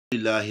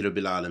Alhamdulillahi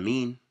Rabbil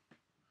Alameen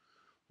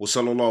wa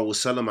sallallahu wa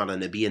sallam ala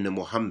nabiyyina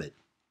Muhammad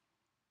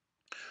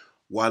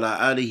wa ala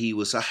alihi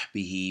wa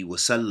sahbihi wa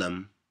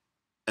sallam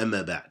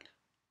amma ba'd.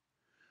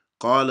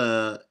 قال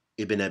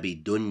ابن أبي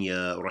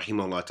الدنيا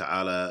رحمه الله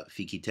تعالى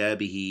في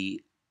كتابه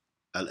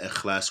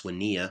الإخلاص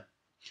والنية.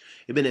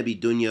 Ibn Abi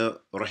Dunya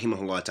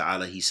rahimahullah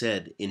ta'ala, he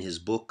said in his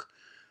book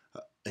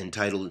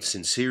entitled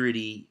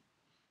Sincerity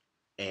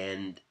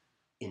and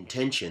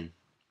Intention,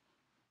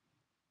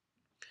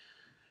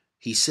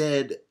 he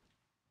said,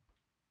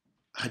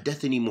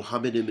 حدثني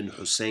محمد بن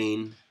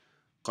حسين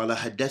قال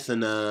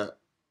حدثنا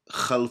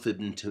خلف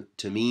بن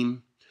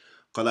تميم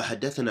قال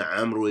حدثنا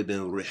عمرو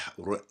بن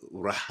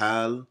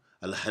رحال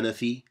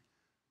الحنفي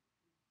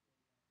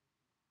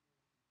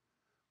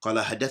قال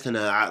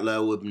حدثنا أعلى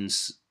بن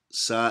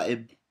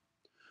سائب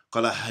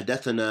قال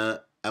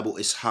حدثنا أبو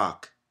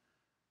إسحاق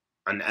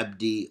عن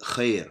عبد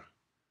خير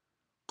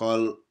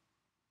قال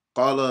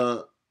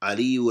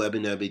علي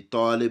بن أبي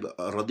طالب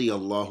رضي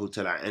الله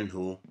تعالى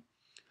عنه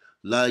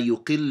لا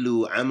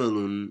يقل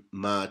عمل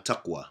ما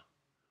تقوى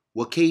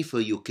وكيف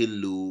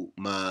يقل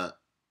ما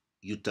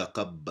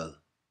يتقبل.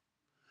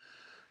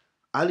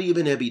 Ali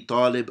ibn Abi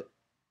Talib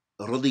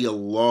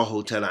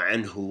radiyallahu ta'ala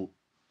anhu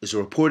is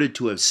reported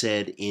to have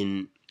said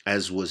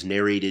as was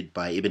narrated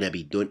by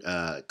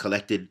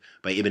collected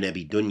by Ibn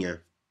Abi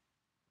Dunya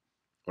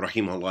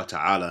rahimahullah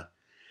ta'ala.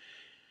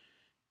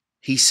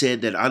 He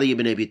said that Ali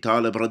ibn Abi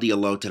Talib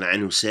radiyallahu ta'ala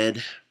anhu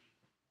said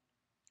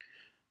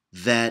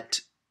that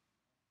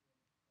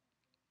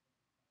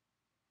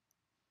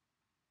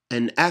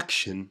an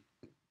action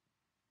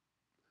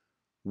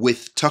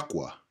with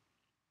taqwa,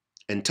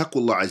 and taqwa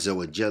Allah Azza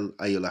wa Jal,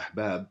 ayyul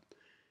ahbab,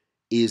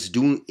 is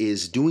doing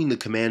the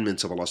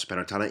commandments of Allah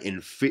subhanahu wa ta'ala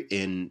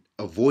and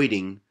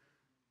avoiding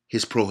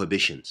his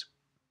prohibitions.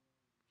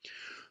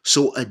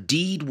 So a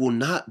deed will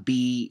not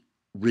be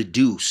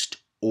reduced,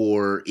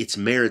 or its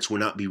merits will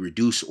not be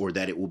reduced, or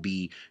that it will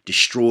be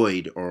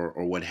destroyed or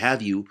what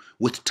have you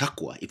with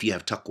taqwa, if you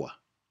have taqwa.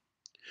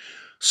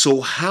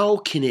 So how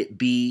can it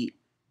be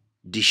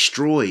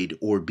destroyed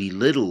or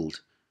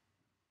belittled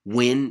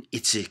when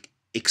it's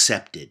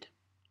accepted?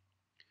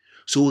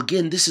 So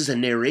again, this is a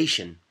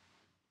narration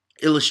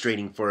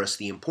illustrating for us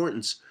the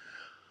importance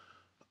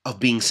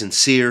of being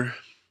sincere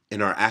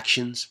in our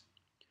actions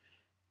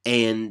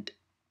and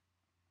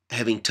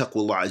having taqwa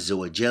Allah Azza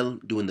wa Jal,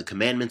 doing the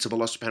commandments of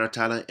Allah subhanahu wa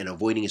ta'ala and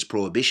avoiding his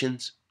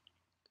prohibitions,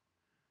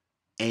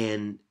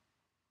 and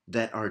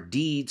that our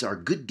deeds, our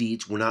good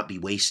deeds, will not be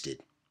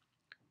wasted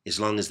as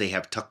long as they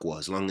have taqwa,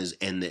 as long as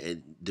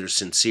their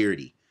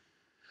sincerity,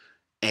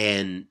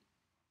 and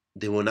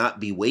they will not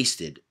be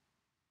wasted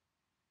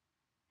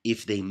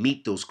if they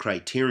meet those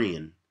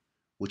criterion,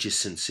 which is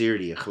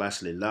sincerity,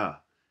 ikhlas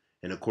lillah,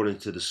 and according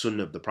to the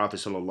sunnah of the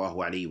Prophet sallallahu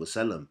alaihi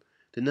wasallam,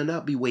 then they'll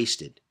not be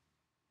wasted.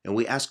 And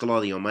we ask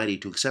Allah the Almighty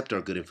to accept our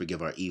good and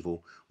forgive our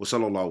evil. Wa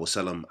sallallahu wa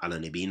sallam ala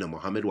nabiyyina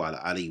Muhammad wa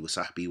ala alihi wa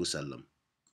sahbihi wa sallam.